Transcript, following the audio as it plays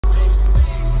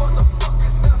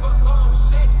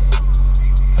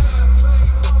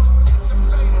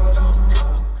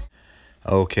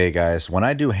Okay, guys, when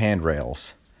I do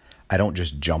handrails, I don't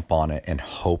just jump on it and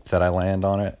hope that I land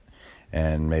on it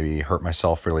and maybe hurt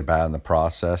myself really bad in the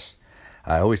process.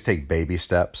 I always take baby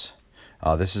steps.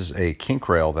 This is a kink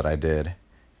rail that I did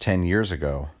 10 years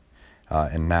ago,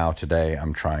 and now today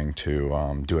I'm trying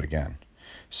to do it again.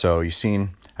 So you've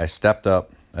seen I stepped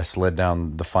up, I slid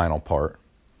down the final part.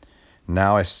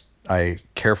 Now I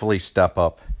carefully step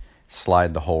up,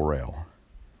 slide the whole rail.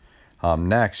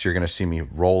 Next, you're going to see me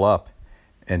roll up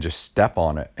and just step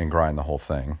on it and grind the whole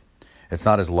thing. It's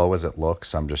not as low as it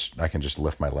looks. I can just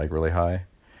lift my leg really high.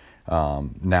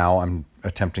 Now I'm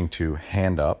attempting to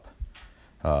hand up.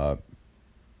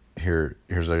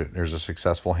 Here's a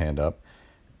successful hand up.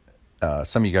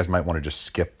 Some of you guys might want to just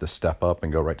skip the step up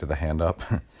and go right to the hand up.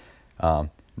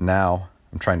 Now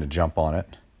I'm trying to jump on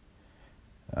it.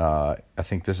 I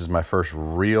think this is my first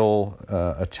real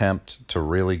attempt to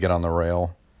really get on the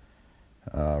rail.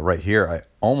 Right here, I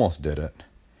almost did it.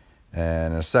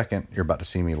 And in a second, you're about to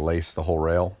see me lace the whole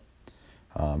rail.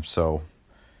 So,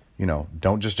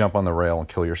 don't just jump on the rail and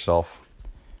kill yourself.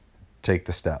 Take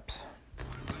the steps.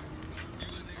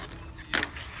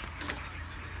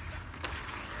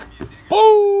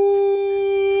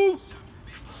 Oh!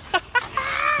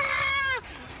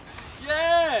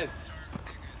 Yes!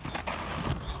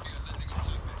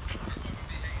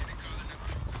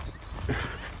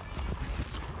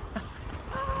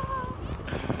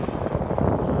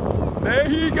 There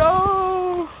you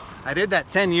go! I did that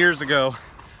 10 years ago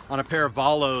on a pair of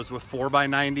Volos with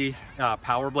 4x90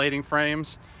 power blading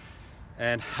frames,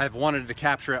 and I've wanted to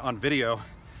capture it on video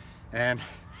and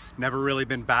never really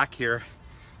been back here.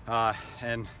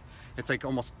 And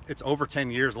it's over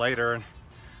 10 years later, and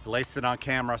I laced it on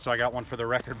camera, so I got one for the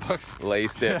record books.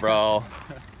 Laced it, bro.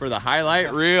 For the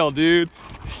highlight reel, dude.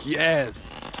 Yes.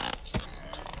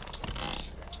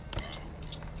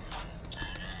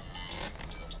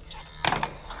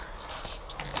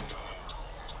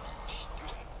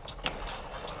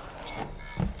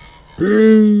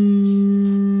 Peace.